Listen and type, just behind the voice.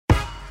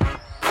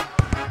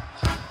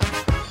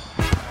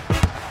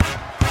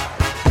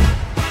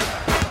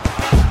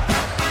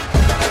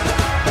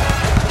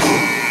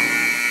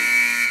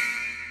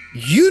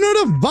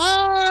the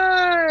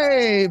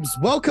vibes?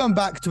 Welcome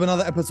back to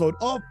another episode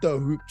of the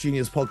Hoop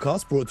Genius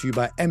podcast, brought to you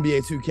by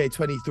NBA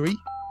 2K23.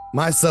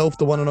 Myself,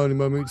 the one and only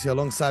Momuti,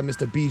 alongside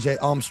Mr. BJ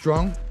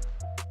Armstrong.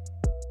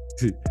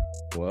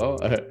 Well,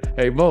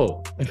 hey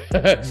Mo,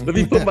 let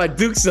me put my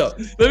dukes up.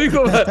 Let me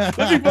put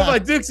my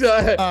dukes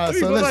up.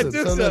 So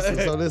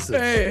listen.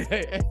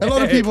 Hey. A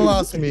lot of people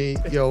ask me,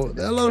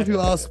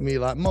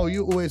 like, Mo,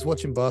 you're always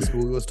watching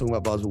basketball. You're always talking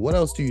about basketball. What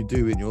else do you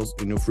do in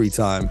your free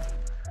time?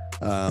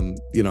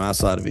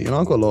 Outside of it,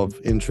 I've got a lot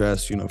of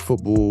interest.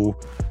 Football,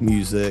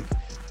 music.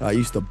 I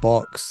used to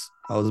box.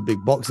 I was a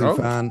big boxing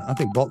fan. I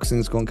think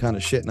boxing's gone kind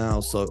of shit now,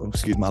 so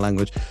excuse my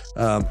language.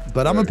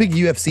 But I'm a big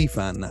UFC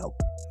fan now.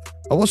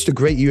 I watched a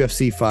great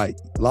UFC fight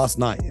last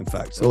night, in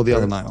fact, or the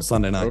other night on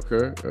Sunday night.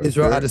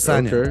 Israel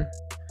Adesanya.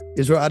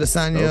 Israel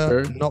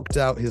Adesanya knocked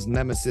out his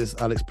nemesis,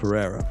 Alex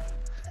Pereira.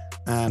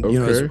 And,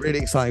 it's a really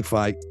exciting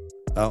fight.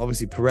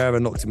 Obviously, Pereira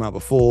knocked him out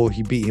before.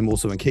 He beat him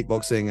also in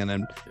kickboxing, and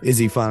then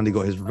Izzy finally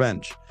got his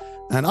revenge.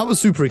 And I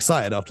was super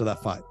excited after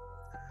that fight.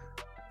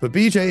 But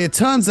BJ, it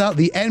turns out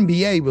the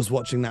NBA was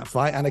watching that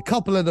fight, and a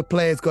couple of the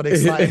players got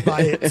excited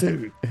by it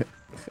too.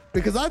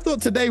 Because I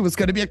thought today was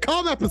going to be a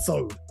calm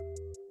episode.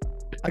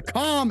 A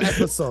calm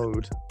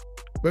episode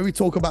where we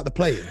talk about the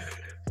playing.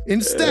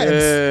 Instead,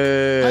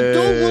 I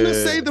don't want to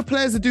say the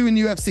players are doing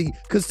UFC,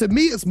 because to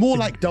me, it's more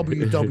like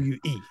WWE.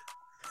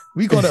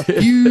 We got a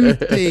few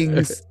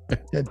things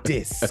to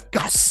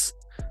discuss.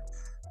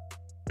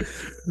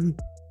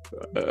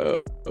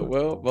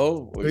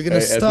 Well, we're going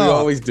to start. As we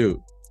always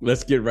do.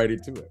 Let's get right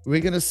into it.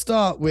 We're going to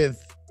start with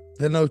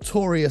the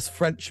notorious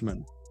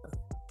Frenchman,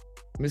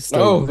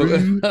 Mr.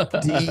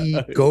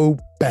 Rudy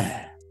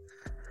Gobert.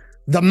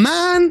 The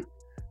man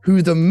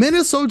who the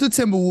Minnesota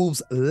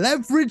Timberwolves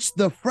leveraged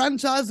the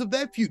franchise of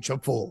their future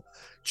for,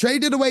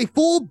 traded away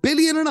 $4.5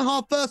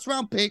 billion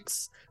first-round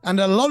picks and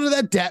a lot of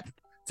their depth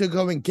to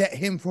go and get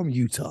him from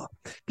Utah.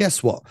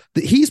 Guess what?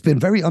 He's been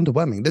very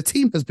underwhelming. The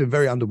team has been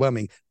very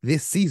underwhelming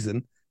this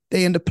season.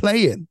 They end up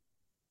playing.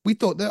 We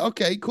thought that,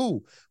 okay,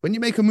 cool. When you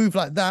make a move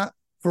like that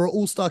for an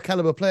all-star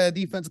caliber player,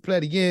 defensive player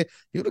of the year,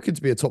 you're looking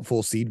to be a top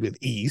 4 seed with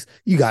ease.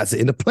 You guys are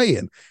in the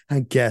play-in.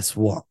 And guess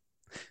what?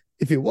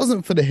 If it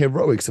wasn't for the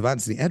heroics of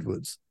Anthony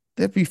Edwards,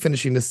 they'd be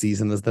finishing the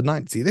season as the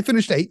 9th seed. They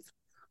finished 8th,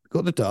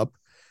 got the dub,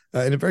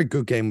 in a very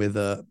good game with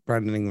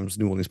Brandon Ingram's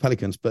New Orleans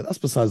Pelicans, but that's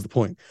besides the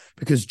point.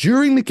 Because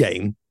during the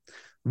game,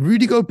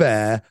 Rudy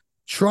Gobert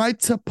tried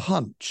to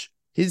punch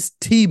his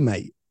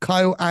teammate,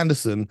 Kyle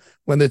Anderson,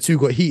 when the two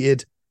got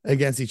heated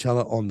against each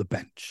other on the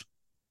bench.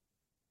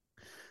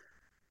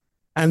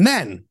 And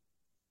then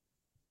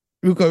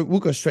we'll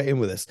go straight in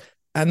with this.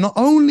 And not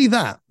only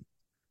that,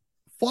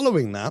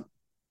 following that,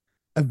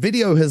 a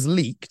video has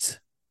leaked,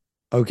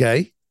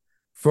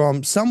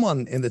 from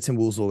someone in the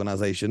Timberwolves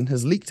organization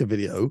has leaked a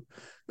video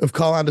of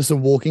Kyle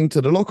Anderson walking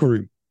to the locker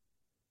room.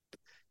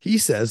 He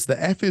says,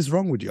 the F is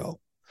wrong with y'all.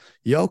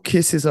 Y'all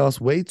kiss his ass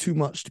way too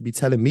much to be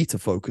telling me to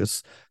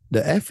focus.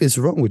 The F is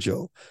wrong with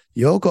y'all.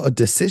 Y'all got a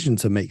decision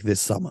to make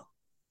this summer.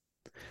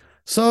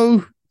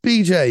 So,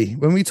 BJ,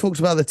 when we talked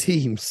about the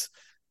teams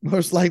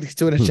most likely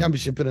to win a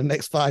championship in the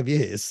next 5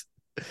 years,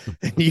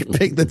 and you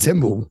pick the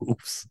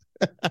Timberwolves,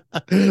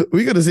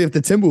 we got to see if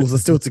the Timberwolves are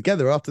still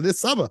together after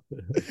this summer.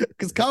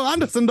 Because Kyle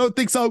Anderson don't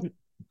think so.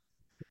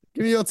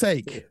 Give me your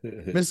take.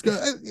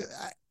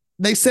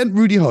 They sent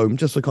Rudy home,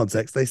 just for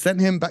context. They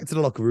sent him back to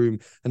the locker room,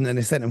 and then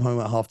they sent him home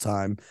at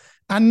halftime.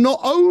 And not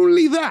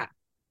only that,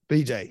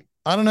 BJ,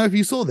 I don't know if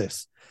you saw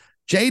this.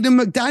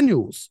 Jaden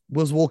McDaniels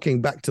was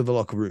walking back to the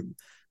locker room,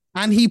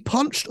 and he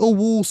punched a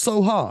wall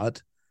so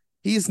hard,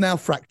 he has now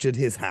fractured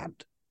his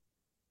hand.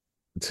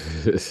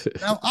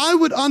 Now, I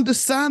would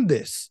understand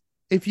this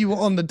if you were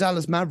on the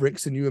Dallas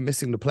Mavericks and you were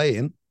missing the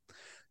play-in.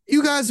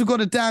 You guys have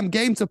got a damn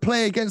game to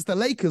play against the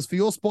Lakers for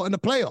your spot in the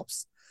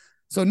playoffs.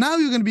 So now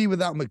you're going to be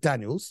without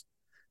McDaniels.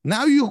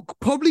 Now you're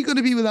probably going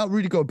to be without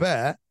Rudy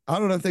Gobert. I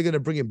don't know if they're going to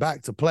bring him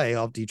back to play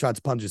after he tried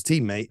to punch his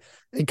teammate.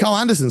 And Kyle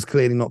Anderson's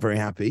clearly not very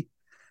happy.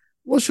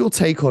 What's your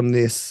take on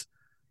this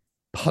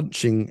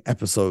punching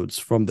episodes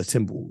from the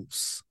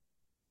Timberwolves?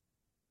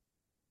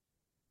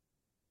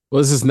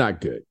 Well, this is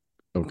not good.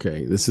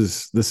 Okay, this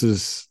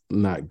is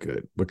not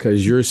good,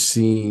 because you're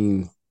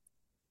seeing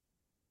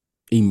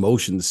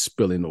emotions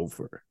spilling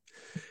over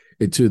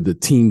into the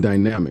team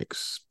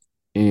dynamics,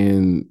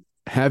 and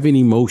having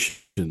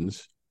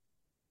emotions,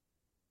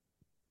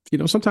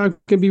 sometimes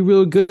can be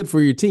real good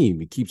for your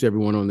team. It keeps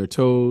everyone on their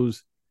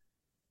toes,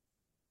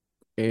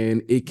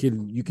 and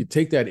you could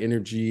take that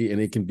energy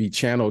and it can be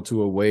channeled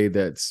to a way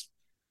that's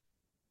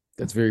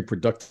very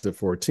productive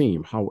for a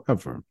team.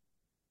 However,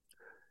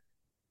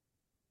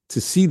 to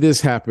see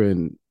this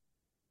happen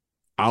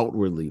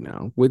outwardly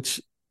now,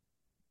 which,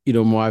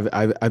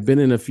 I've been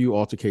in a few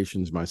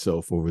altercations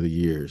myself over the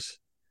years.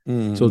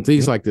 Mm-hmm. So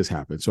things like this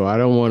happen. So I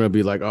don't want to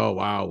be like, oh,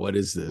 wow, what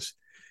is this?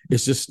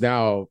 It's just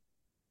now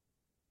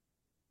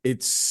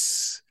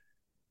it's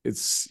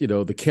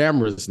the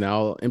cameras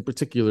now, in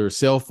particular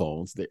cell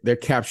phones, they're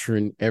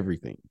capturing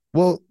everything.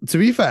 Well, to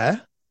be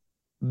fair,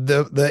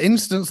 the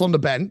instance on the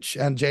bench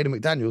and Jaden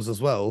McDaniels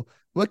as well,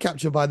 were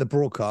captured by the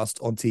broadcast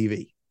on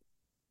TV.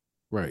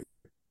 Right.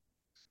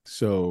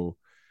 So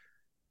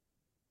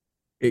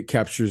it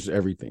captures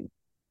everything.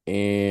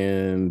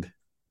 And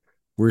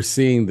we're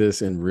seeing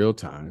this in real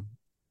time.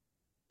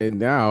 And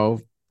now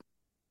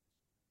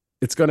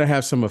it's going to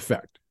have some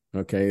effect.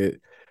 Okay.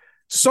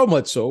 So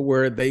much so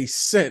where they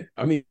sent,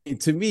 I mean,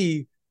 to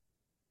me,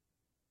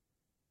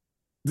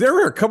 there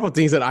were a couple of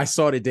things that I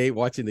saw today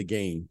watching the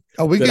game.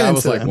 Oh, we I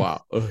was like, them.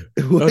 Wow.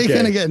 We're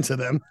going to get into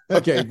them.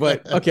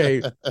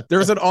 Okay. There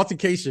was an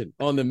altercation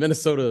on the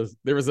Minnesota.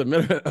 There was an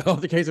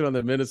altercation on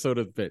the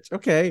Minnesota pitch.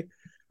 Okay.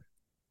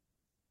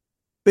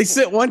 They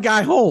sent one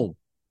guy home.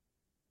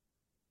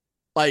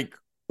 Like,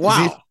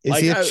 wow. Is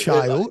he a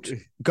child?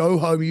 Go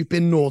home. You've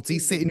been naughty.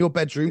 Sit in your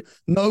bedroom.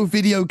 No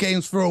video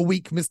games for a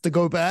week, Mr.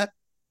 Gobert.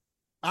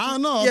 I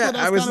don't know. Yeah,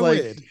 I was like,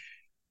 weird.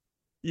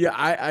 Yeah,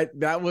 I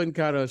that one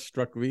kind of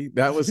struck me.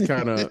 That was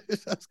kind of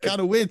that's kind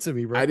of weird to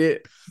me, bro. I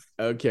did.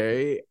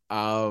 Okay.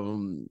 I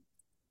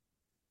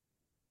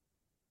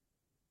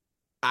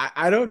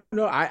don't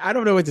know. I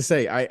don't know what to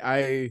say.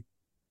 I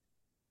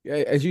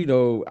as you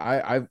know,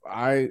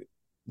 I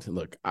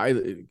look,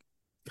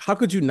 how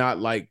could you not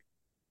like,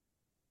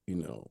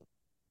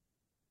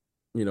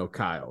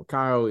 Kyle?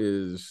 Kyle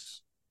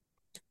he's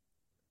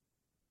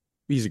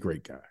a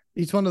great guy.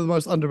 He's one of the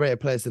most underrated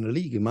players in the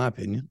league, in my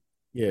opinion.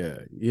 Yeah,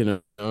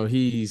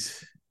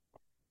 he's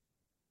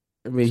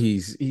a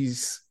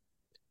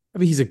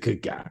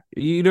good guy.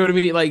 You know what I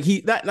mean? Like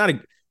he's not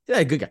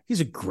a good guy. He's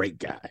a great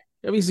guy.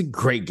 I mean, he's a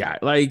great guy.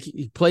 Like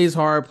he plays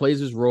hard, plays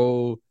his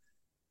role,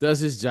 does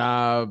his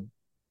job.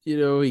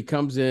 He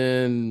comes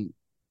in.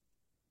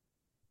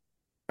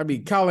 I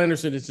mean, Kyle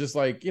Anderson is just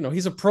like,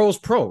 he's a pro's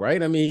pro,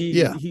 right? I mean,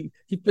 he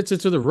fits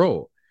into the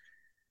role.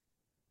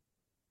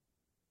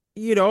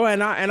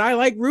 And I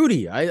like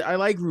Rudy. I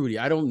like Rudy.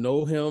 I don't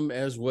know him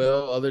as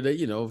well, other than,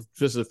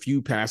 just a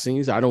few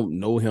passings. I don't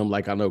know him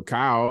like I know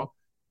Kyle.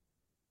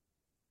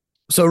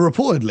 So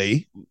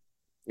reportedly,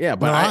 yeah,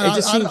 but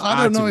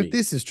I don't know if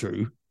this is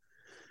true.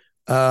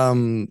 Let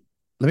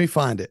me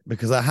find it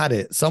because I had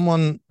it.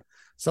 Someone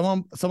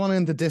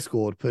in the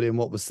Discord put in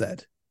what was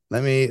said.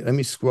 Let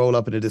me scroll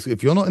up in the Discord.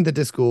 If you're not in the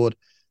Discord,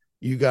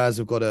 you guys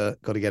have got to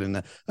get in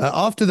there.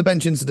 After the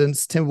bench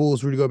incidents,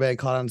 Timberwolves, Rudy Gobert, and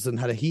Kyle Anderson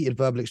had a heated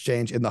verbal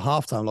exchange in the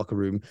halftime locker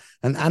room,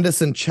 and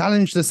Anderson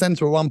challenged the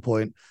center at one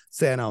point,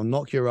 saying, "I'll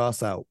knock your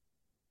ass out."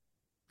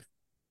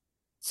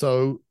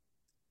 So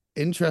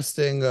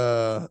interesting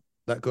that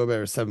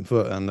Gobert is 7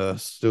 foot and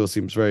still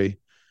seems very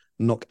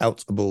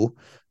knockoutable.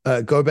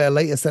 Gobert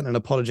later sent an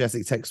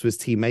apologetic text to his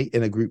teammate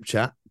in a group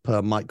chat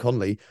per Mike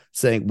Conley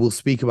saying, "We'll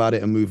speak about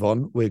it and move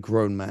on. We're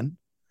grown men."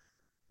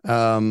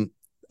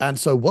 And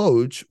so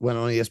Woj went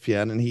on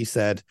ESPN and he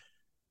said,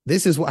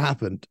 "This is what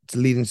happened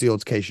leading to the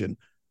altercation.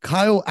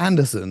 Kyle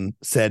Anderson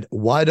said,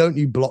 'Why don't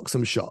you block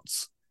some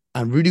shots?'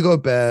 And Rudy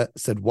Gobert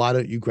said, 'Why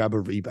don't you grab a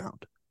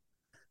rebound?'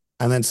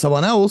 And then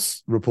someone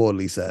else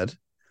reportedly said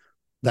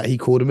that he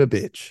called him a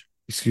bitch.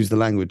 Excuse the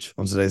language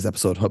on today's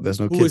episode. Hope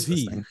there's no kids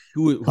listening.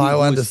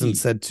 Kyle Anderson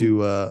said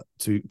to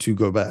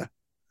Gobert,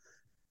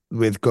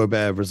 with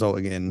Gobert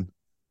resulting in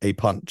a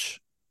punch.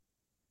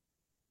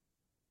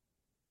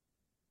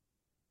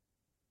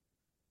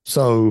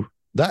 So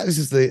that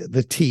is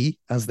the T,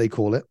 as they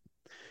call it.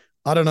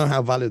 I don't know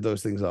how valid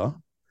those things are,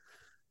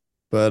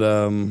 but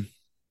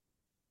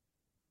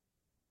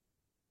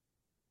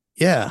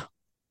yeah,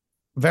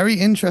 very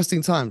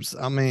interesting times.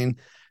 I mean,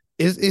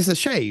 it's a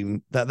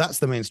shame that that's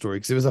the main story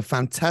because it was a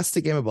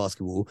fantastic game of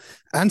basketball.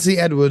 Anthony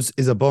Edwards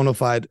is a bona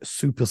fide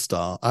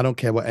superstar. I don't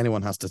care what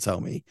anyone has to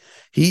tell me.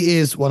 He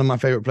is one of my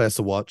favorite players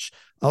to watch.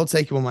 I'll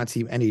take him on my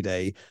team any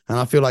day, and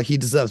I feel like he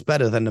deserves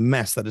better than the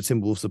mess that the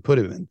Timberwolves have put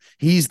him in.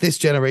 He's this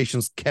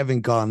generation's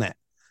Kevin Garnett,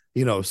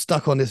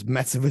 stuck on this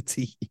mess of a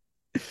team.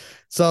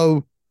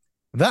 So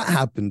that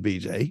happened,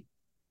 BJ.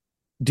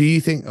 Do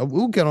you think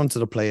we'll get on to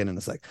the play-in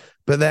a sec?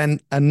 But then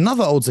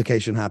another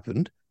altercation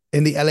happened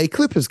in the LA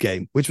Clippers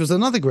game, which was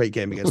another great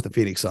game against the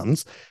Phoenix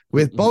Suns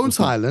with Bones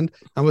Highland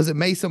and was it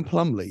Mason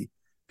Plumlee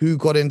who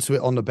got into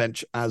it on the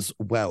bench as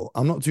well.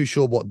 I'm not too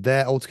sure what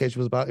their altercation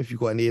was about. If you've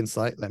got any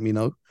insight, let me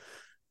know.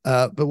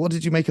 But what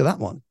did you make of that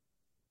one?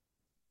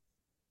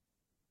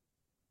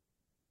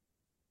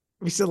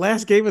 It's the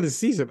last game of the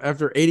season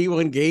after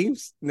 81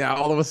 games. Now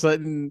all of a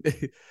sudden,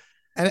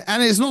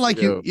 and it's not like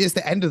it's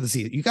the end of the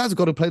season. You guys have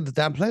got to play the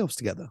damn playoffs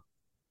together.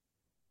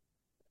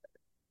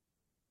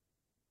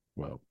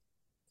 Well,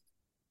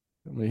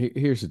 I mean,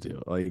 here's the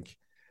deal. Like,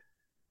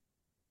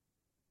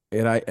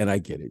 and I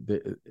get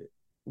it.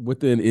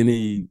 Within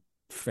any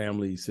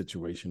family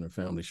situation or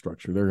family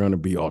structure, there are going to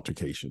be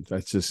altercations.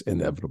 That's just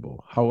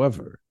inevitable.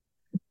 However,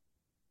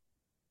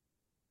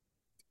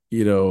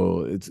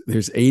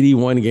 there's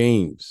 81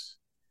 games,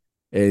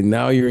 and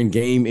now you're in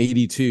game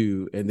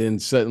 82, and then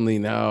suddenly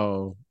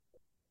now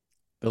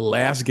the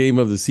last game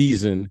of the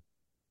season,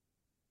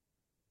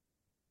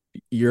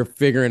 you're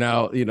figuring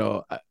out,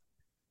 I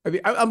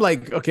mean, I'm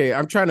like, okay,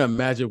 I'm trying to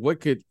imagine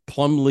what could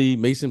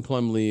Mason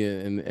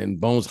Plumlee and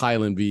Bones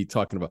Highland be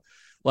talking about?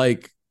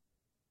 Like,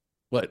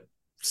 what,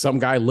 some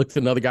guy licked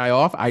another guy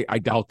off. I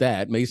doubt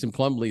that. Mason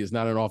Plumlee is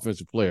not an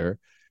offensive player.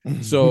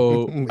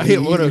 So I'm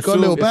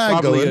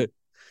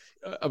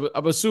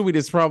assuming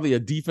it's probably a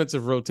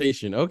defensive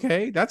rotation.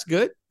 Okay, that's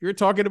good. You're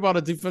talking about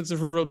a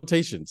defensive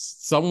rotation.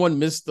 Someone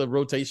missed the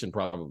rotation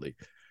probably.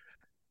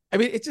 I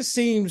mean, it just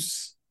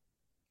seems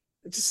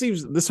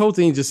this whole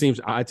thing just seems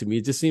odd to me.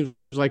 It just seems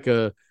like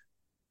a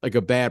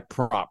bad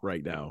prop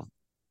right now,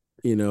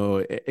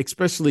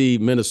 especially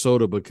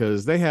Minnesota,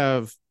 because they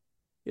have,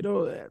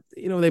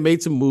 they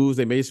made some moves,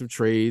 they made some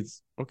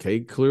trades. Okay,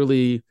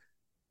 clearly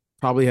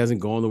probably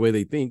hasn't gone the way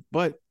they think,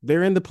 but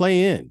they're in the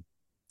play-in.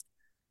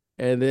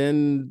 And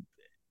then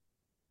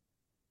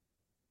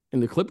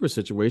in the Clippers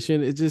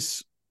situation,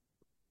 it's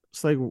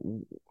like,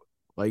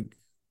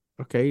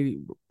 okay,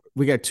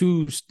 we got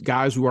two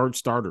guys who aren't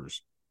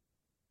starters.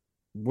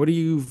 What are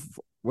you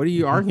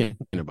arguing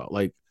about?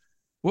 Like,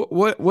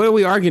 what are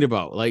we arguing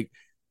about? Like,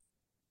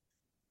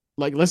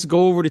 let's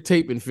go over the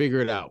tape and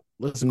figure it out.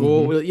 Let's go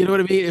over, you know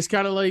what I mean? It's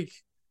kind of like,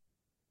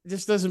 it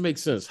just doesn't make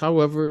sense.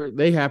 However,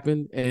 they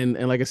happen. And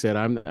like I said,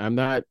 I'm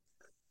not,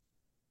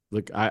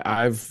 look,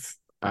 I've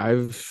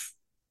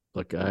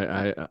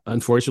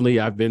unfortunately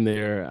I've been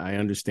there. I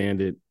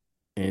understand it.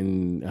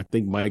 And I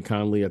think Mike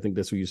Conley, I think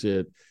that's what you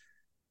said,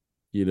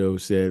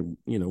 said,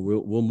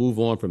 we'll move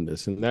on from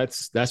this. And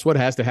that's what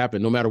has to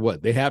happen no matter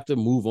what. They have to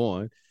move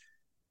on.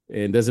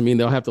 And doesn't mean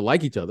they'll have to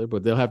like each other,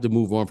 but they'll have to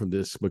move on from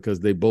this because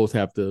they both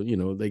have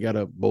to, they got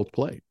to both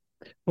play.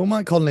 Well,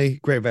 Mike Conley,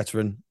 great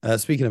veteran.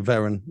 Speaking of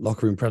veteran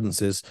locker room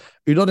presences,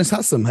 Udonis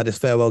Haslem had his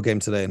farewell game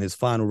today in his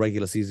final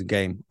regular season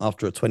game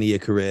after a 20-year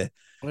career.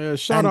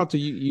 Shout out to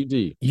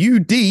UD.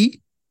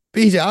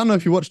 BJ, I don't know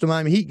if you watched the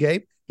Miami Heat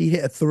game. He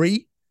hit a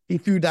 3. He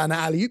threw down an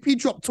alley-oop. He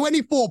dropped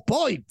 24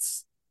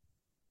 points.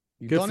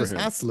 Udonis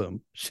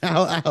Haslem,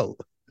 shout out.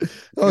 That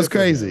was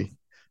crazy.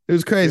 It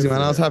was crazy,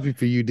 man. I was happy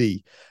for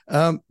UD.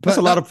 That's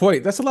a lot of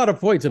points. That's a lot of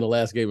points in the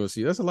last game of the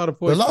season. That's a lot of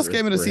points. The last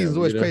game of the season is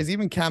always crazy.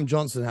 Even Cam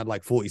Johnson had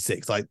like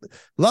 46. Like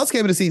last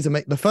game of the season,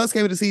 the first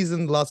game of the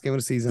season, the last game of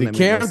the season. Did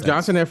Cam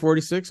Johnson have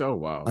 46? Oh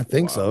wow, I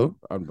think so.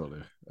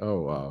 Unbelievable.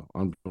 Oh wow,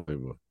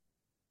 unbelievable.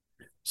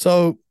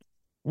 So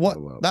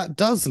what that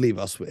does leave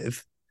us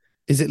with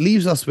is it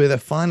leaves us with a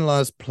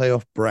finalized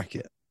playoff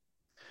bracket.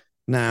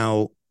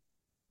 Now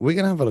we're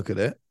gonna have a look at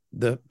it.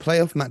 The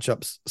playoff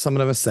matchups, some of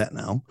them are set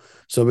now.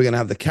 So we're going to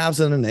have the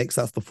Cavs and the Knicks.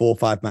 That's the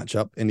 4-5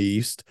 matchup in the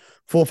East.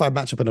 4-5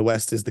 matchup in the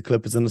West is the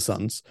Clippers and the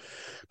Suns.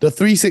 The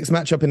 3-6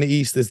 matchup in the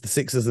East is the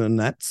Sixers and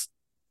the Nets.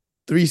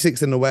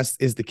 3-6 in the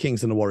West is the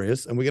Kings and the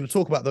Warriors. And we're going to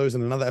talk about those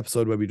in another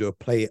episode where we do a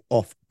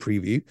playoff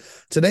preview.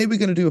 Today, we're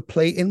going to do a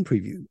play-in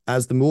preview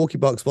as the Milwaukee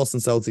Bucks,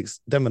 Boston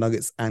Celtics, Denver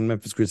Nuggets, and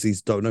Memphis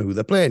Grizzlies don't know who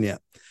they're playing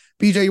yet.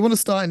 BJ, you want to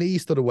start in the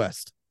East or the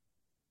West?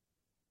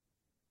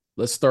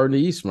 Let's start in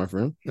the East, my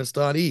friend. Let's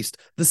start East.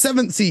 The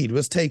 7th seed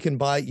was taken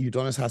by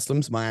Udonis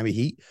Haslem's Miami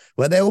Heat,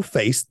 where they will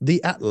face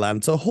the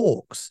Atlanta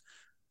Hawks.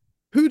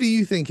 Who do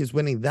you think is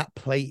winning that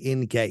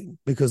play-in game?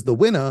 Because the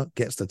winner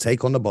gets to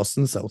take on the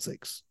Boston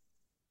Celtics.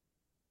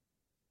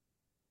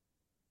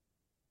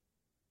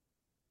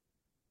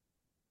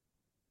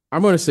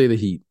 I'm going to say the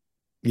Heat.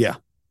 Yeah.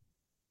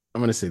 I'm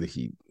going to say the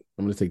Heat.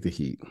 I'm going to take the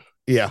Heat.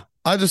 Yeah.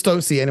 I just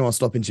don't see anyone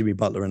stopping Jimmy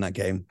Butler in that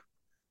game.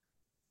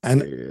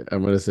 And yeah,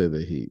 I'm going to say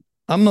the Heat.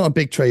 I'm not a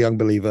big Trae Young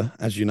believer,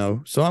 as you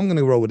know, so I'm going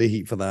to roll with the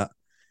Heat for that.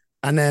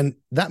 And then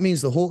that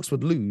means the Hawks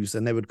would lose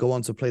and they would go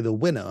on to play the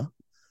winner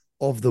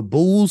of the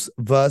Bulls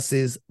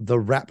versus the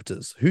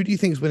Raptors. Who do you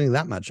think is winning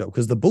that matchup?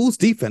 Because the Bulls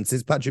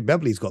defenses Patrick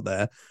Beverley's got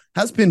there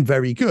has been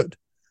very good.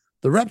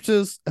 The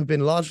Raptors have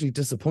been largely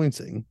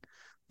disappointing.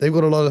 They've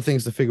got a lot of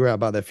things to figure out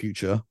about their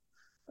future.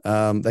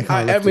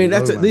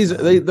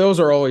 Those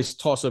are always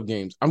toss-up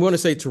games. I'm going to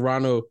say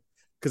Toronto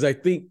because I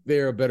think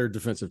they're a better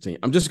defensive team.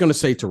 I'm just going to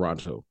say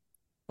Toronto.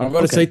 I'm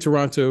going to say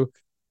Toronto,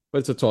 but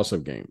it's a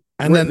toss-up game.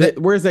 And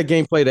where's that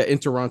game played at? In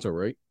Toronto,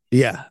 right?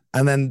 Yeah,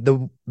 and then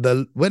the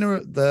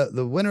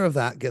winner of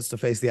that gets to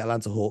face the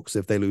Atlanta Hawks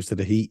if they lose to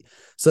the Heat.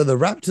 So the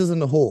Raptors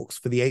and the Hawks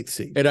for the 8th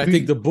seed. And I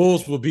think the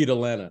Bulls will beat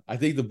Atlanta.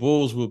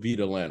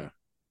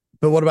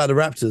 But what about the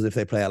Raptors if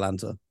they play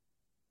Atlanta?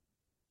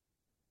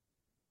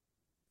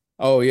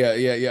 Oh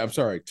yeah. I'm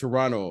sorry,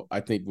 Toronto. I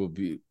think will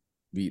beat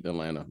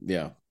Atlanta.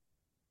 Yeah.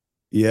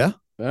 Yeah.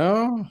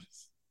 Oh.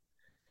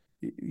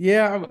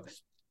 Yeah.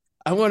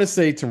 I want to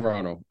say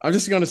Toronto. I'm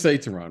just going to say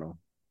Toronto.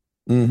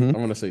 Mm-hmm. I'm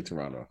going to say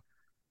Toronto.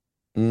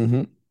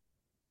 Mm-hmm.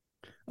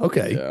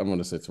 Okay. Yeah, I'm going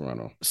to say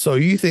Toronto. So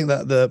you think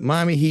that the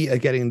Miami Heat are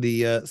getting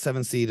the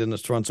 7th seed and the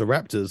Toronto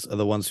Raptors are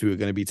the ones who are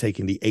going to be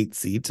taking the 8th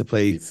seed to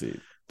play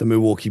the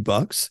Milwaukee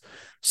Bucks.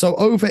 So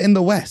over in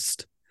the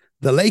West,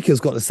 the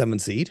Lakers got the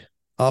 7th seed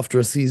after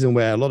a season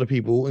where a lot of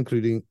people,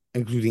 including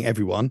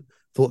everyone,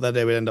 thought that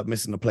they would end up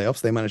missing the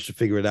playoffs. They managed to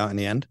figure it out in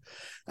the end.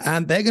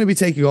 And they're going to be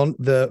taking on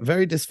the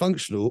very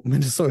dysfunctional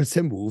Minnesota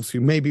Timberwolves, who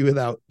may be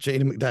without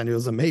Jaden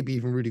McDaniels and maybe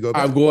even Rudy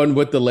Gobert. I'm going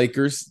with the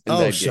Lakers in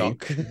that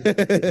shock.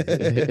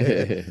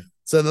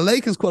 So the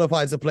Lakers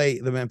qualified to play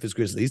the Memphis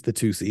Grizzlies, the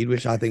 2 seed,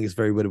 which I think is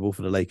very winnable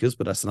for the Lakers,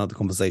 but that's another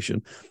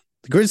conversation.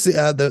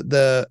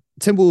 The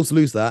Timberwolves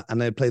lose that,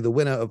 and they play the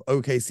winner of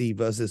OKC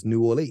versus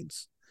New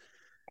Orleans.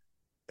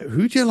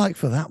 Who do you like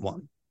for that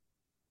one?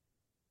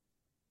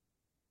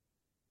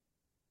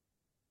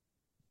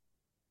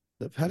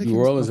 The Pelicans, New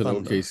Orleans and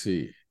and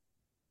OKC.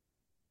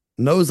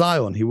 No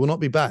Zion. He will not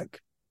be back.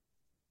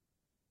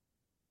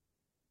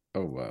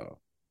 Oh, wow.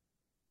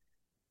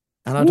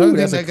 And I don't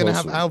think they're going to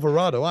have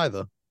Alvarado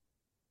either.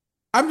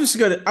 I'm just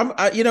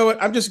you know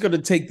what? I'm just gonna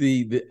take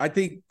the. I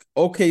think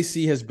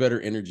OKC has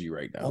better energy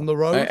right now on the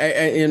road.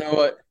 You know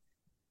what?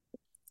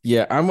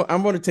 Yeah, I'm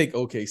gonna take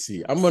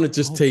OKC. I'm gonna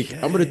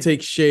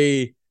take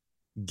Shea,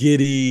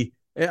 Giddey.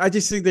 I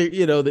just think that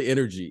the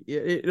energy.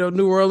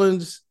 New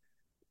Orleans.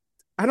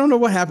 I don't know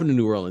what happened to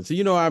New Orleans. So,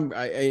 I'm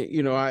going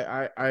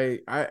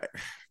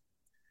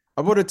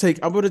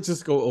to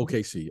just go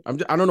OKC.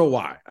 I don't know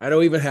why. I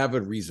don't even have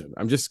a reason.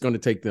 I'm just going to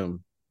take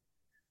them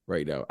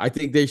right now. I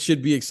think they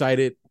should be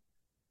excited.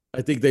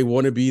 I think they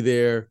want to be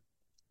there.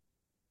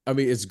 I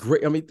mean, it's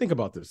great. I mean, think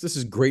about this. This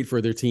is great for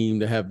their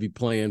team to be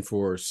playing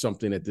for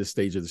something at this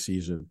stage of the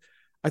season.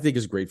 I think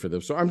it's great for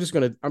them. So I'm just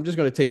gonna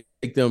take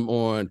them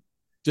on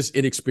just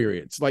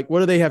inexperience. Like,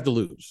 what do they have to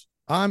lose?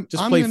 I'm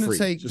going to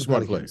take just the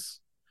Pelicans.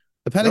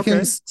 The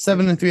Pelicans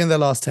 7-3 in their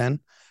last 10.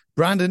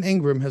 Brandon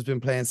Ingram has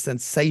been playing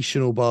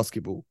sensational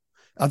basketball.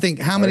 I think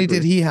how many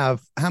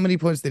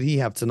points did he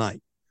have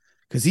tonight?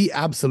 Because he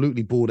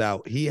absolutely balled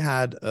out. He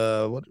had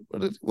what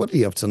did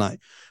he have tonight?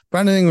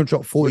 Brandon Ingram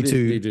dropped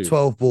 42,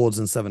 12 boards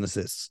and 7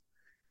 assists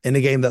in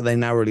a game that they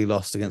narrowly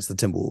lost against the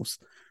Timberwolves.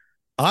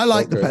 I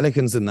like the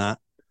Pelicans in that.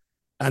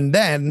 And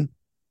then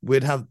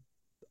we'd have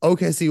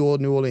OKC or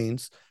New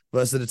Orleans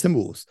versus the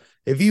Timberwolves.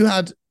 If you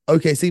had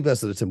OKC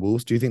versus the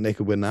Timberwolves, do you think they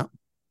could win that?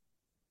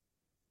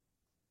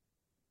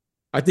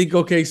 I think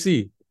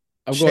OKC.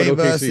 I'm going OKC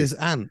versus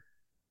Ant.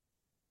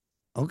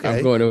 Okay,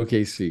 I'm going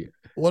OKC.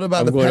 What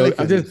about the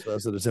Pelicans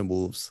versus the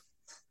Timberwolves?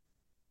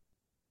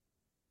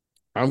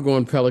 I'm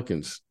going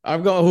Pelicans.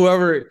 I'm going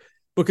whoever,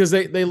 because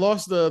they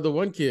lost the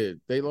one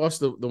kid. They lost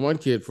the one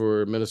kid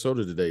for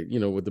Minnesota today.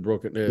 With the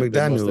broken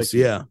McDaniels.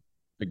 Yeah,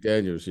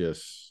 McDaniels.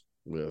 Yes.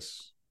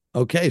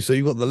 Okay, so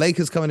you've got the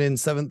Lakers coming in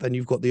 7th, and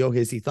you've got the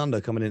OKC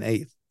Thunder coming in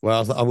 8th.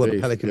 Well, I've got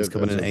the Pelicans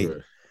coming in 8th.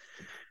 Right.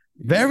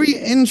 Very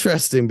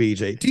interesting,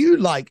 BJ. Do you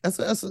like, as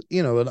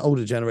an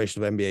older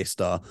generation of NBA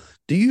star,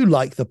 do you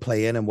like the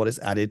play-in and what is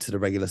added to the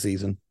regular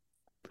season?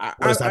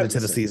 What is added to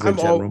the season in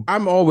general?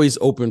 I'm always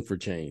open for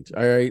change.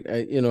 All right,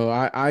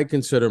 I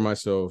consider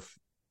myself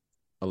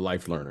a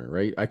life learner.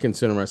 Right, I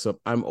consider myself.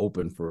 I'm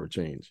open for a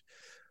change.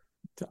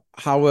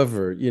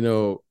 However,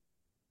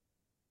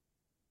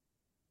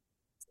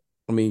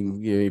 I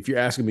mean, if you're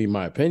asking me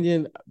my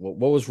opinion,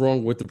 what was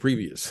wrong with the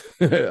previous?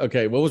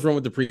 Okay, what was wrong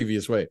with the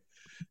previous way?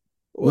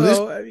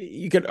 Well,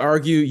 you could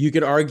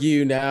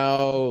argue now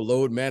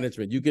load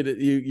management. You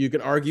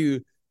could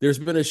argue there's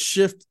been a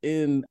shift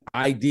in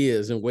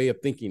ideas and way of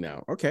thinking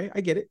now. Okay,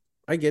 I get it.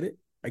 I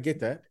get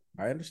that.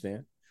 I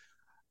understand.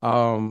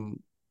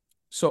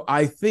 So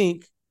I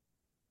think,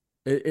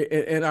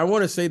 and I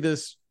want to say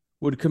this,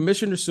 when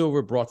Commissioner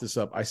Silver brought this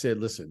up, I said,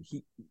 listen,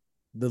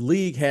 the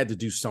league had to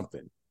do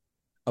something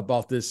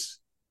about this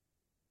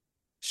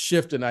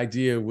shift in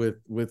idea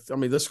with I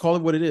mean, let's call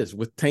it what it is,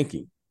 with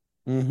tanking.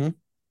 Mm-hmm.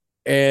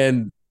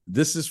 And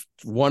this is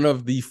one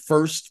of the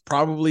first,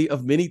 probably,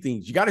 of many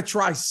things. You got to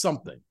try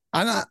something.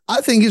 And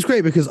I think it's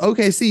great because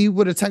OKC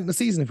would have tanked the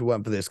season if it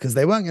weren't for this, because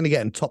they weren't going to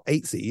get in top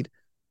 8 seed,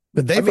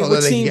 but they thought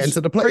that they could get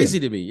into the play. Crazy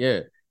to me,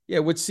 yeah.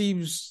 Which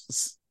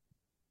seems,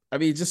 I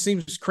mean, it just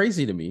seems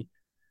crazy to me.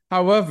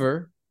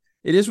 However,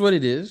 it is what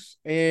it is,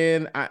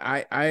 and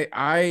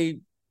I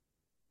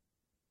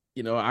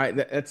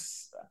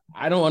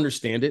don't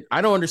understand it.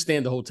 I don't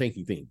understand the whole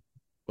tanking thing.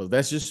 Well,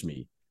 that's just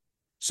me.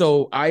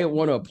 So I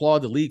want to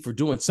applaud the league for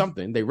doing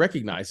something. They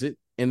recognize it,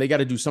 and they got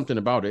to do something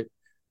about it.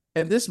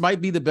 And this might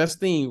be the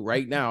best thing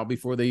right now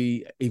before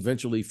they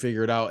eventually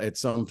figure it out at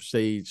some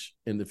stage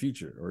in the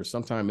future or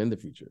sometime in the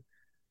future.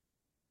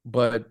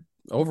 But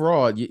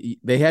overall,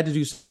 they had to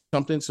do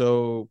something.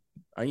 So,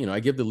 I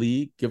give the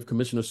league, give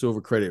Commissioner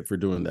Silver credit for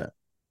doing that.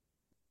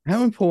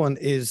 How important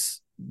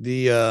is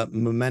the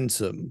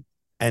momentum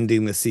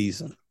ending the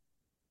season?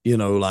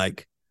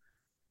 Like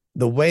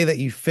the way that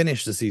you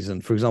finish the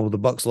season. For example, the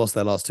Bucks lost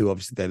their last 2.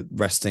 Obviously, they're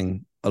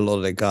resting a lot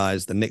of their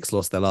guys. The Knicks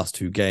lost their last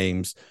 2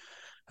 games.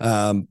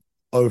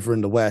 Over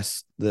in the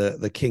West,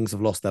 the Kings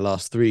have lost their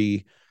last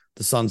 3.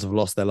 The Suns have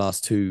lost their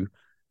last 2.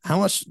 How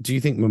much do you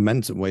think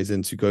momentum weighs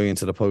into going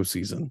into the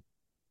postseason,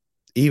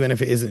 even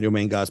if it isn't your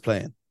main guys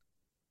playing?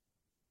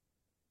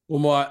 Well,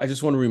 Mo, I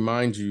just want to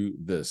remind you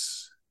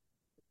this.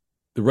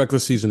 The regular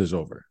season is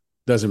over.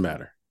 Doesn't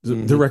matter.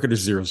 The record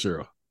is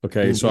 0-0.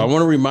 Okay, so I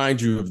want to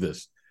remind you of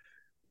this.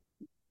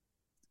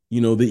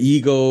 The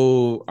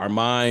ego, our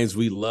minds,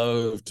 we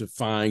love to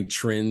find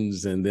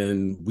trends, and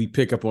then we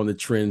pick up on the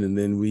trend, and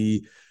then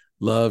we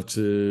love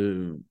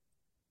to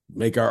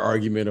make our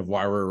argument of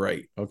why we're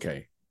right.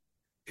 Okay,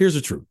 here's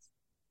the truth.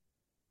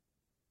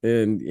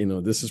 And,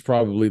 this is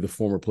probably the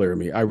former player of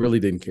me. I really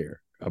didn't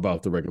care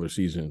about the regular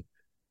season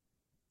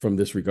from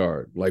this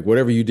regard. Like,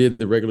 whatever you did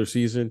the regular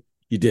season,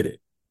 You did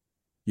it.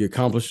 You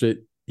accomplished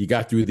it. You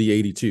got through the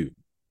 82.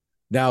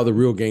 Now the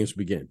real games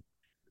begin.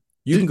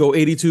 You can go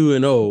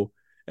 82-0,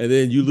 and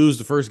then you lose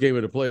the first game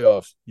of the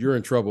playoffs. You're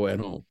in trouble at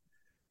home.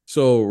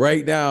 So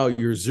right now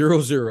you're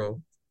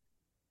 0-0.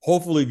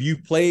 Hopefully you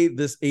played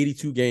this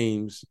 82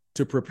 games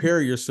to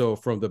prepare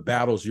yourself from the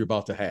battles you're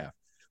about to have,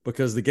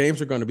 because the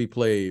games are going to be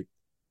played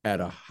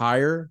at a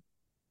higher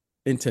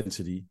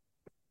intensity.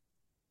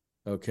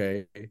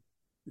 Okay.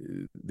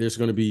 There's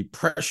going to be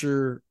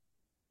pressure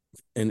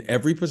in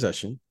every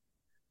possession,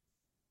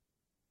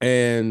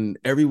 and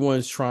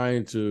everyone's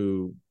trying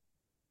to,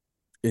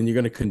 and you're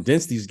going to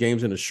condense these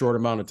games in a short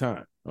amount of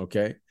time.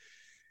 Okay.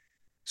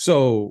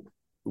 So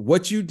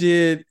what you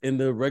did in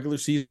the regular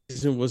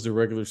season was the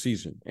regular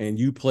season, and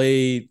you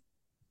played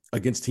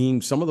against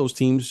teams. Some of those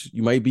teams,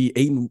 you might be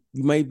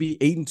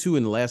 8-2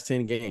 in the last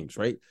 10 games,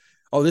 right?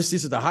 Oh, this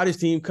is the hottest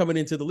team coming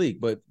into the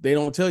league, but they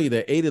don't tell you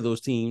that 8 of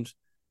those teams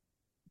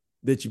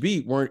that you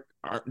beat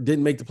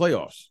didn't make the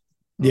playoffs.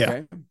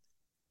 Okay? Yeah.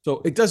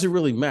 So it doesn't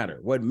really matter.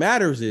 What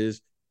matters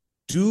is,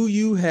 do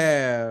you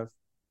have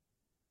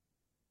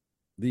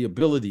the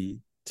ability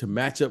to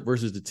match up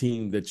versus the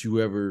team that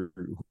who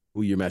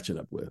you're matching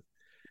up with?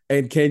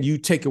 And can you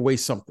take away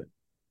something?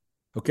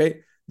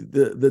 Okay.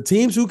 The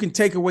teams who can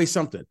take away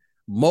something.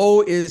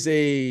 Mo is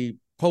a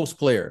post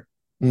player.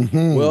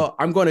 Mm-hmm. Well,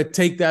 I'm going to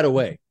take that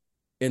away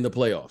in the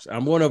playoffs.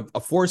 I'm going to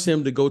force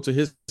him to go to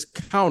his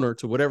counter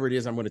to whatever it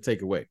is I'm going to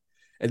take away.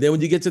 And then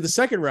when you get to the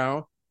second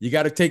round, you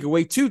got to take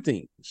away 2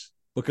 things,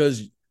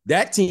 because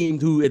that team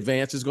who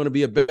advanced is going to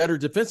be a better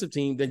defensive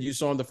team than you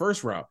saw in the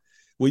first round.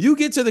 When you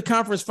get to the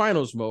conference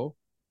finals, Mo,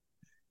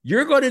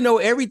 you're going to know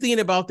everything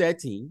about that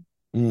team.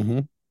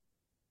 Mm-hmm.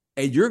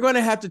 And you're going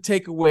to have to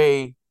take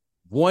away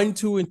 1,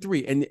 2, and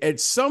 3. And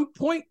at some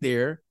point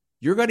there,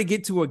 you're going to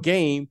get to a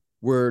game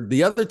where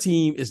the other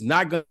team is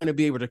not going to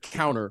be able to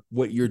counter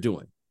what you're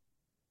doing.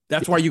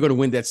 That's why you're going to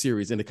win that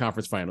series in the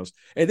conference finals.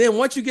 And then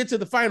once you get to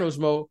the finals,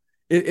 Mo,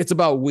 it's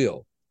about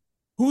will.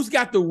 Who's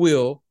got the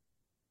will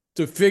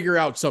to figure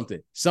out something?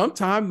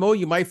 Sometimes, Mo,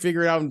 you might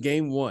figure it out in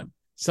game 1.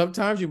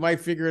 Sometimes you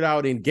might figure it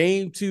out in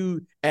game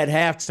 2 at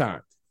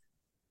halftime.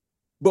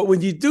 But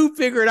when you do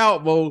figure it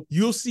out, Mo,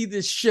 you'll see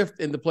this shift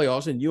in the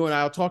playoffs, and you and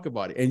I will talk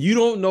about it. And you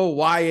don't know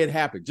why it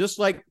happened. Just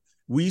like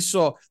we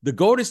saw the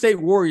Golden State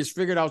Warriors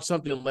figured out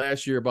something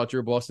last year about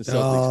your Boston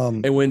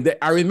Celtics. And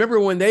I remember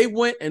when they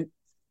went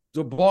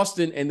to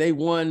Boston and they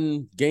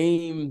won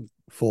game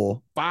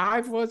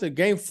 5, was it?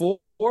 Game 4?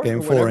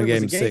 Game 4 and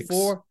game 6.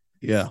 4?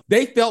 Yeah.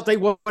 They felt they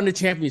won the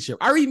championship.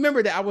 I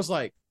remember that. I was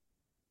like,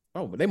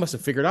 oh, but they must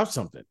have figured out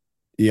something.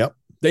 Yep.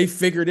 They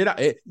figured it out.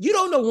 You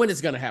don't know when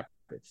it's going to happen.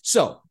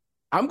 So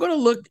I'm going to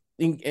look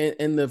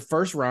in the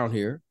first round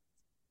here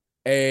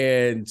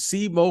and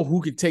see, Mo,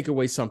 who can take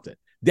away something.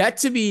 That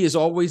to me is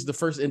always the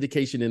first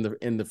indication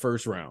in the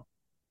first round.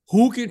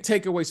 Who can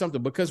take away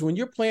something? Because when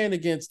you're playing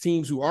against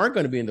teams who aren't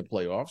going to be in the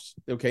playoffs,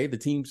 okay, the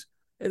teams,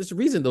 and it's the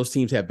reason those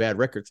teams have bad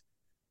records,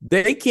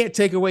 they can't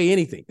take away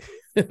anything.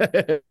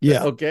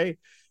 Yeah. Okay.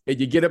 And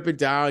you get up and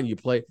down, you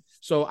play.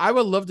 So I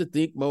would love to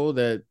think, Mo,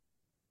 that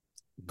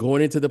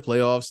going into the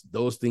playoffs,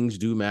 those things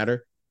do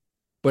matter.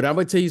 But I'm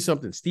going to tell you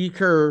something. Steve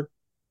Kerr,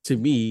 to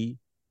me,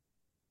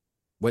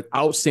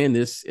 without saying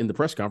this in the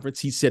press conference,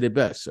 he said it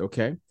best,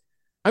 okay?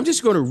 I'm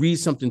just going to read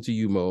something to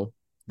you, Mo,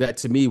 that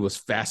to me was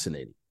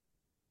fascinating.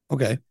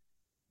 Okay.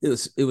 It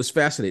was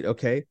fascinating,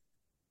 okay?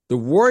 The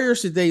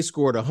Warriors today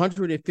scored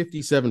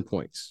 157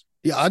 points.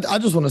 Yeah, I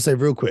just want to say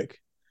real quick,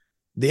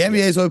 the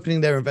NBA is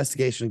opening their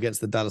investigation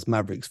against the Dallas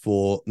Mavericks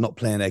for not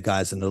playing their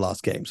guys in the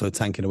last game, so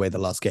tanking away the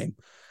last game.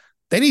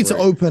 They need to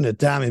open a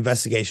damn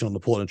investigation on the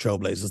Portland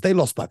Trailblazers. They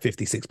lost by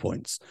 56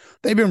 points.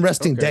 They've been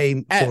resting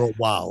Dame for a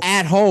while.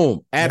 At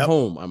home.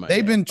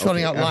 They've been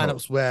trotting out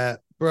lineups where,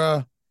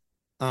 bruh,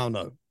 I don't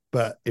know.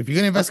 But if you're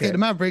going to investigate the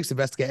Mavericks,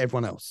 investigate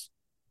everyone else.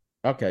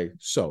 Okay,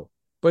 so,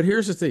 but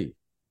here's the thing.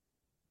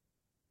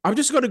 I'm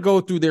just going to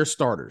go through their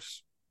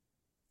starters.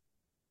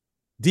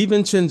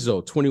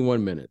 DiVincenzo,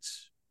 21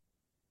 minutes.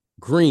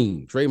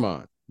 Green,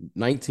 Draymond,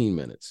 19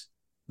 minutes.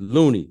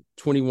 Looney,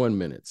 21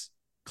 minutes.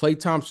 Klay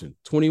Thompson,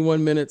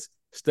 21 minutes.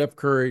 Steph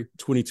Curry,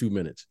 22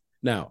 minutes.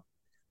 Now,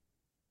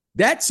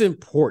 that's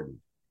important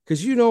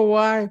because you know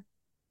why?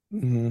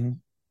 Mm-hmm.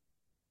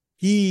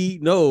 He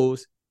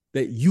knows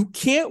that you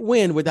can't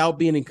win without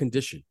being in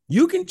condition.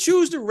 You can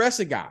choose to rest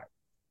a guy.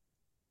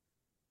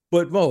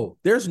 But, Mo,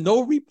 there's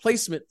no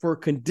replacement for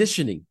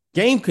conditioning,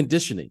 game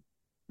conditioning.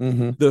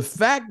 Mm-hmm. The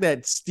fact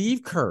that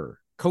Steve Kerr,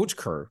 Coach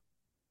Kerr,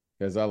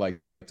 as I like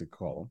to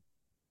call him,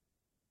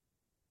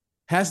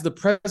 has the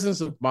presence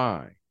of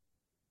mind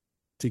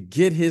to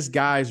get his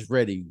guys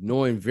ready,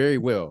 knowing very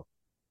well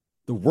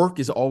the work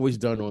is always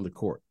done on the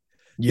court.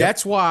 Yep.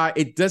 That's why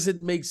it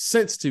doesn't make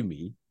sense to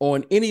me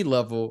on any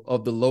level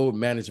of the load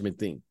management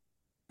thing.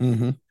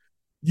 Mm-hmm.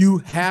 You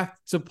have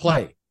to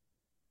play.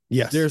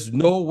 Yes. There's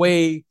no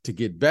way to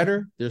get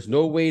better. There's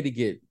no way to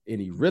get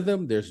any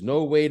rhythm. There's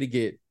no way to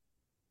get,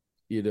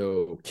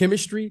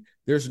 chemistry.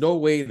 There's no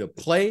way to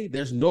play.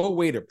 There's no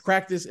way to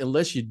practice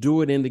unless you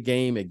do it in the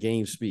game at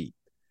game speed.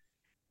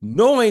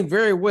 knowing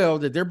very well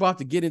that they're about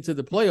to get into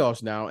the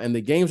playoffs now, and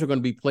the games are going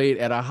to be played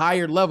at a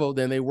higher level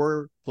than they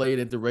were played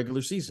at the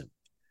regular season.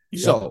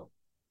 Yep. So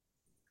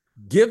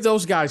give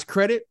those guys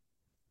credit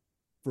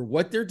for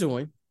what they're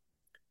doing,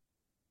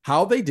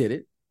 how they did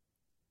it,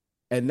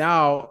 and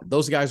now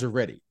those guys are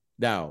ready.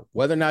 Now,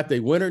 whether or not they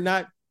win or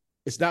not,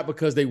 it's not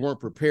because they weren't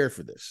prepared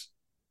for this.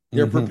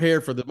 They're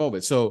prepared for the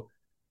moment. So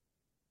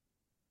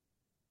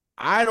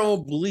I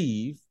don't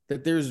believe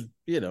that there's,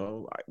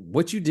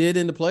 what you did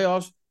in the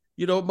playoffs.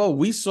 Mo,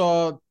 we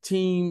saw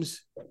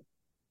teams,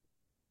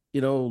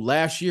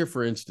 last year,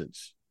 for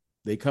instance,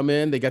 they come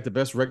in, they got the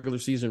best regular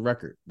season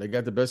record. They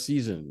got the best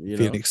season,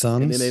 Phoenix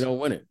Suns. And then they don't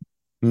win it.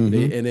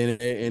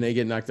 And they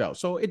get knocked out.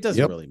 So it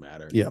doesn't really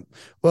matter. Yeah.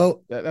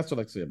 Well, that's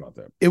what I say about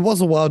that. It was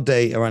a wild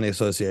day around the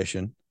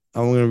association.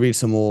 I'm going to read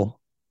some more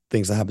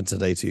things that happened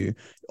today to you.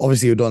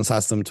 Obviously, Udonis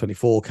Haslem,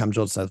 24, Cam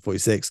Johnson had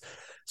 46.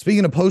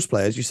 Speaking of post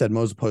players, you said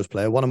Mo's a post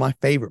player. One of my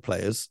favorite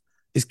players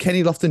is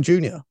Kenny Lofton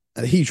Jr.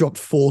 And he dropped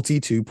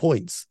 42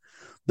 points.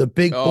 The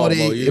big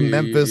body in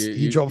Memphis,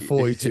 he dropped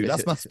 42.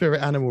 That's my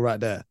spirit animal right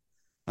there.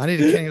 I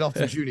need a Kenny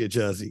Lofton Jr.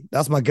 jersey.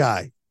 That's my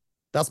guy.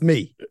 That's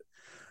me.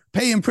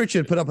 Peyton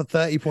Pritchard put up a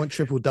 30-point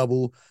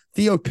triple-double.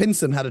 Theo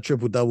Pinson had a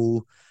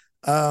triple-double.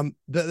 But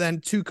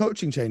then 2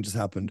 coaching changes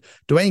happened.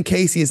 Dwayne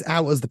Casey is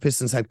out as the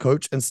Pistons head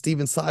coach, and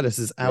Steven Silas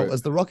is out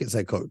as the Rockets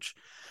head coach.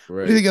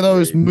 What do you think of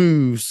those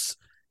moves?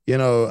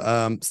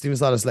 Steven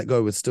Silas let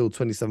go with still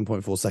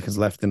 27.4 seconds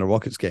left in the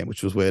Rockets game,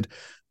 which was weird.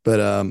 But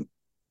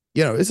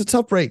it's a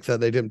tough break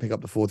that they didn't pick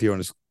up the 4th year on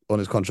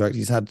his contract.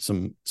 He's had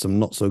some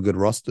not so good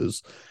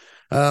rosters.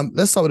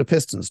 Let's start with the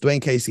Pistons.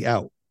 Dwayne Casey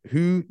out.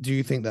 Who do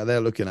you think that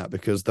they're looking at?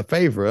 Because the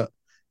favorite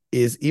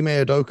is Ime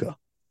Udoka.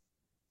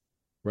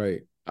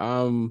 Right.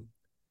 I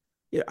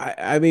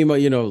mean,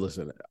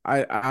 listen,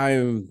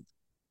 I'm,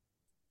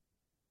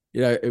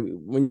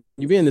 when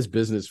you be in this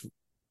business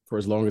for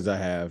as long as I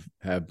have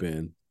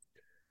been,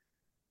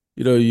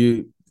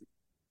 you,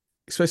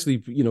 especially,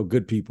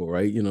 good people,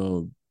 right?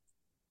 Dwayne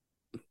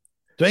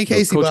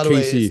Casey, by the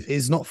way,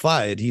 is not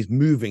fired. He's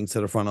moving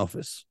to the front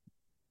office.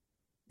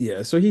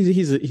 Yeah. So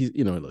he's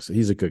listen,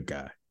 he's a good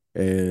guy.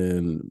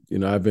 And,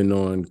 I've been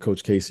knowing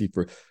Coach Casey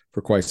for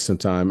quite some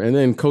time. And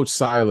then Coach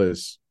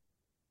Silas,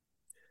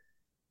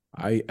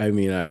 I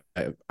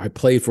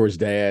played for his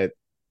dad.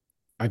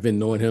 I've been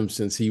knowing him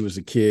since he was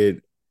a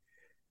kid.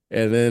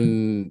 And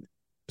then,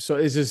 so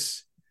it's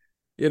just,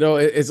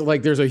 it's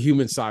like there's a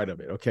human side of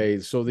it. Okay.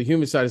 So the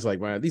human side is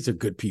like, man, these are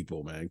good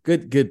people, man.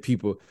 Good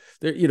people.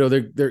 They're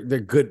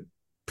good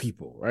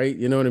people, right?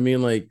 You know what I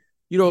mean? Like,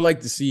 you don't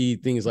like to see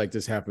things like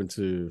this happen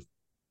to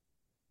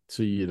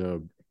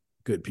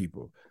good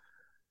people.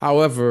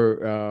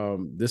 However,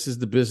 this is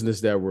the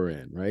business that we're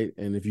in, right?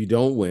 And if you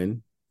don't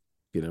win,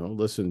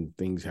 listen,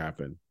 things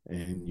happen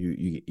and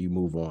you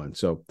move on.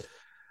 So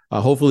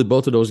hopefully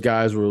both of those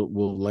guys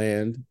will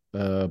land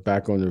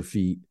back on their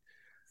feet.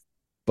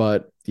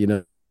 But,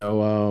 I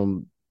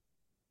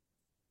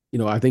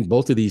think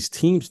both of these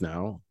teams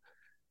now,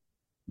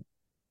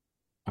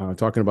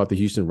 talking about the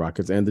Houston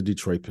Rockets and the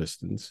Detroit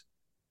Pistons,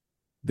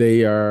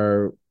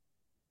 looks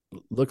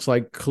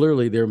like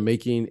clearly they're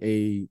making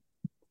a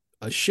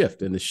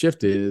shift. And the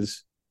shift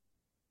is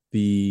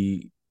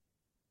the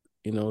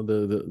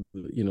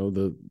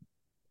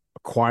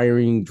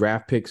acquiring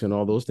draft picks and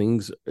all those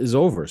things is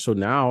over. So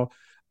now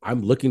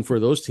I'm looking for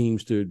those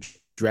teams to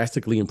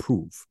drastically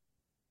improve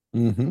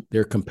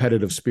their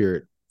competitive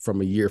spirit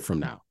from a year from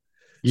now.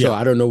 Yeah. So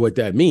I don't know what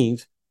that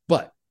means,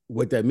 but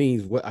what that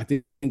means, what I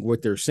think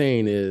what they're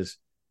saying is,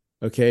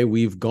 okay,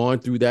 we've gone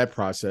through that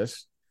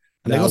process.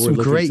 And they got some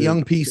great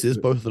young pieces,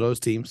 both of those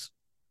teams.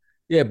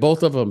 Yeah,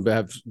 both of them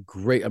have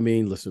great. I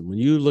mean, listen, when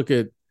you look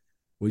at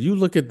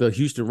the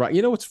Houston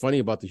Rockets, what's funny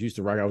about the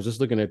Houston Rockets? I was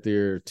just looking at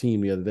their team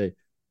the other day.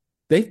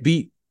 They've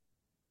beat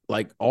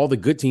like all the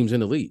good teams in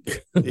the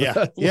league.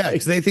 Yeah, yeah,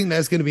 because they think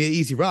that's going to be an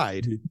easy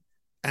ride,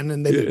 and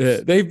then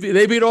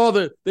they beat all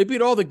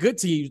the good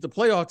teams, the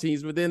playoff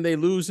teams, but then they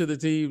lose to the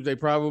teams they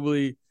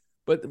probably.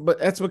 But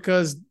that's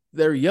because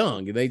they're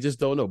young and they just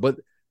don't know. But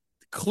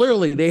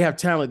clearly, they have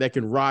talent that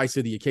can rise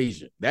to the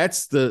occasion.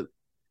 That's the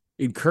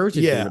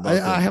encouraging thing about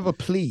them. I have a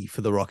plea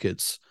for the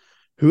Rockets.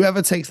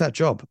 Whoever takes that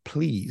job,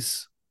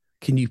 please,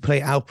 can you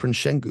play Alperen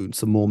Şengün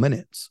some more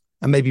minutes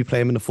and maybe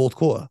play him in the 4th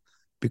quarter?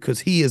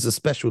 Because he is a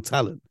special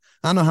talent.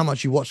 I don't know how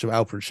much you watched of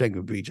Alperen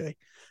Şengün, BJ,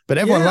 but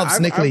everyone loves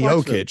Nikola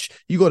Jokic.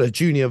 You got a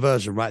junior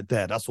version right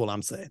there. That's what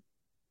I'm saying.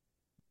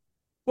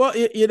 Well,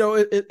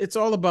 it's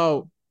all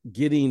about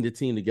getting the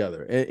team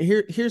together. And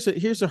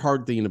here's a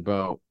hard thing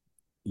about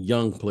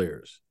young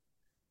players.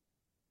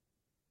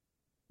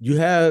 You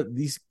have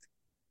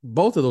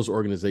both of those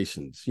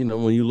organizations,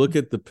 when you look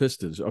at the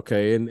Pistons,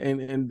 okay,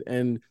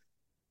 and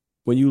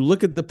when you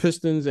look at the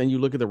Pistons and you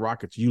look at the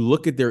Rockets, you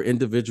look at their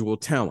individual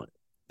talent.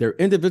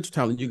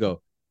 You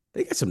go,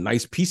 they got some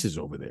nice pieces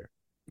over there.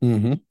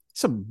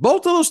 So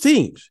both of those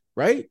teams,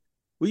 right?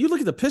 When you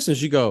look at the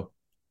Pistons, you go,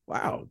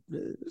 wow,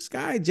 this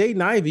guy,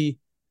 Jaden Ivey,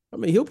 I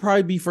mean, he'll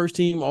probably be first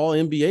team all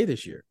NBA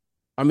this year.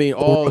 I mean,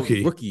 all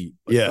rookie. Rookie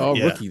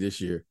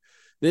this year.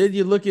 Then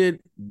you look at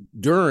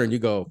Duren, you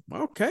go,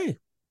 okay,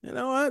 you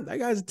know what? That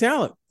guy's a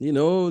talent. You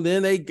know,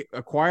 then they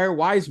acquire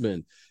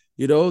Wiseman.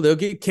 You know, they'll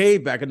get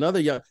Cade back, another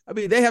young. I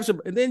mean, they have some.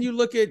 And then you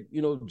look at,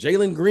 you know,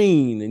 Jalen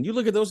Green, and you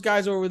look at those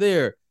guys over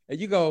there, and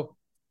you go,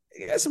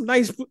 they got some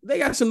nice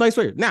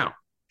players. Now,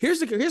 here's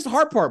the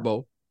hard part,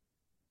 Bo.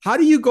 How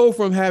do you go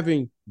from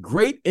having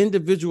great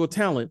individual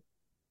talent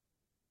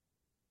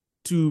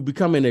to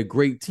becoming a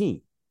great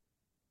team?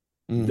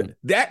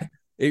 That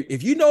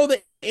if you know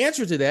the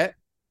answer to that,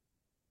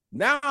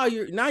 now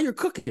you're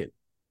cooking.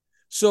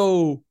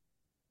 So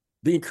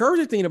the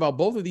encouraging thing about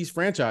both of these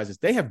franchises,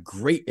 they have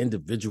great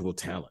individual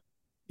talent.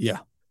 Yeah.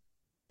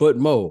 But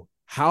Mo,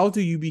 how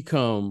do you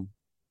become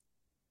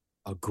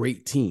a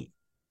great team?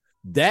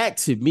 That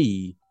to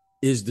me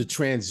is the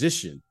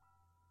transition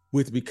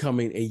with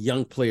becoming a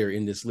young player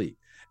in this league.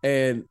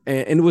 And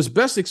it was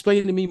best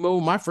explained to me, Mo,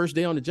 my first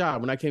day on the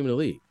job when I came in the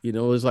league. You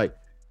know, it was like,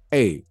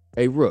 hey,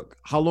 Rook,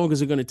 how long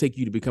is it going to take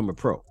you to become a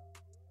pro?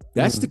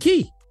 That's the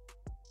key.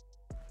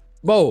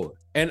 Mo,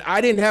 and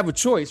I didn't have a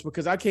choice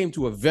because I came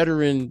to a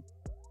veteran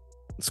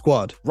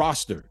squad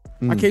roster.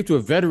 I came to a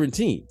veteran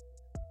team.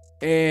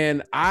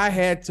 And I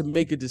had to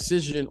make a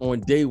decision on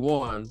day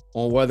one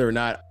on whether or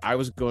not I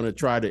was going to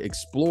try to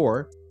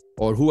explore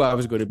or who I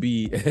was going to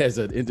be as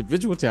an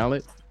individual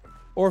talent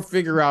or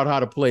figure out how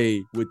to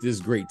play with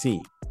this great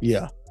team.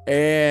 Yeah.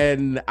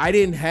 And I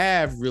didn't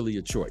have really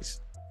a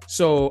choice.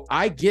 So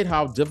I get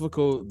how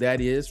difficult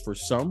that is for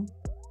some,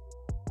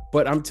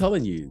 but I'm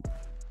telling you,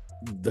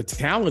 the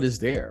talent is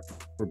there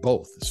for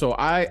both. So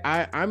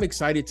I'm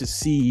excited to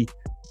see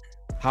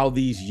how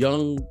these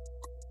young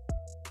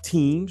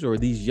teams or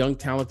these young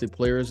talented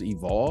players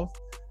evolve,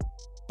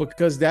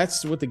 because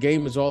that's what the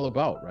game is all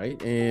about,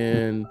 right?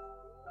 And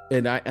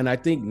I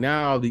think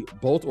now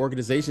both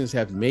organizations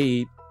have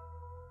made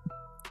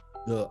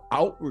the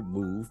outward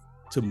move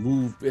to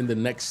move in the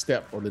next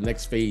step or the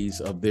next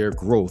phase of their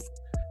growth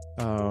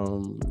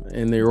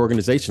in their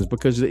organizations,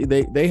 because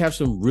they have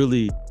some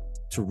really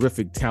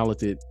terrific,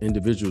 talented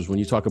individuals when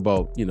you talk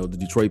about, you know, the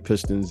Detroit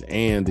Pistons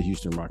and the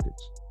Houston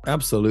Rockets.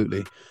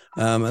 Absolutely.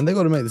 And they've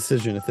got to make a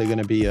decision if they're going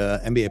to be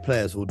NBA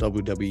players or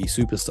WWE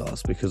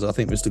superstars, because I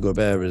think Mr.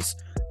 Gobert is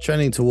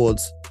trending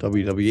towards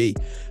WWE.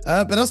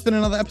 But that's been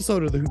another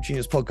episode of the Hoop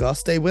Genius podcast.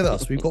 Stay with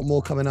us. We've got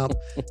more coming up.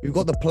 We've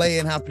got the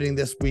play-in happening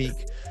this week.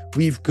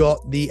 We've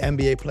got the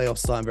NBA playoffs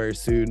starting very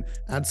soon.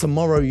 And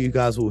tomorrow you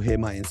guys will hear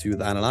my interview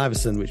with Allen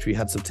Iverson, which we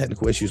had some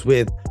technical issues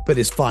with, but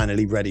it's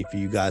finally ready for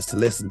you guys to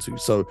listen to.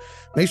 So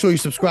make sure you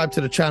subscribe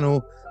to the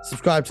channel,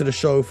 subscribe to the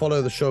show,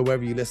 follow the show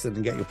wherever you listen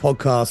and get your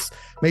podcasts.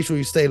 Make sure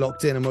you stay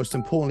locked in, and most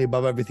importantly,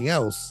 above everything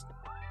else,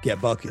 get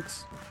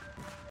buckets.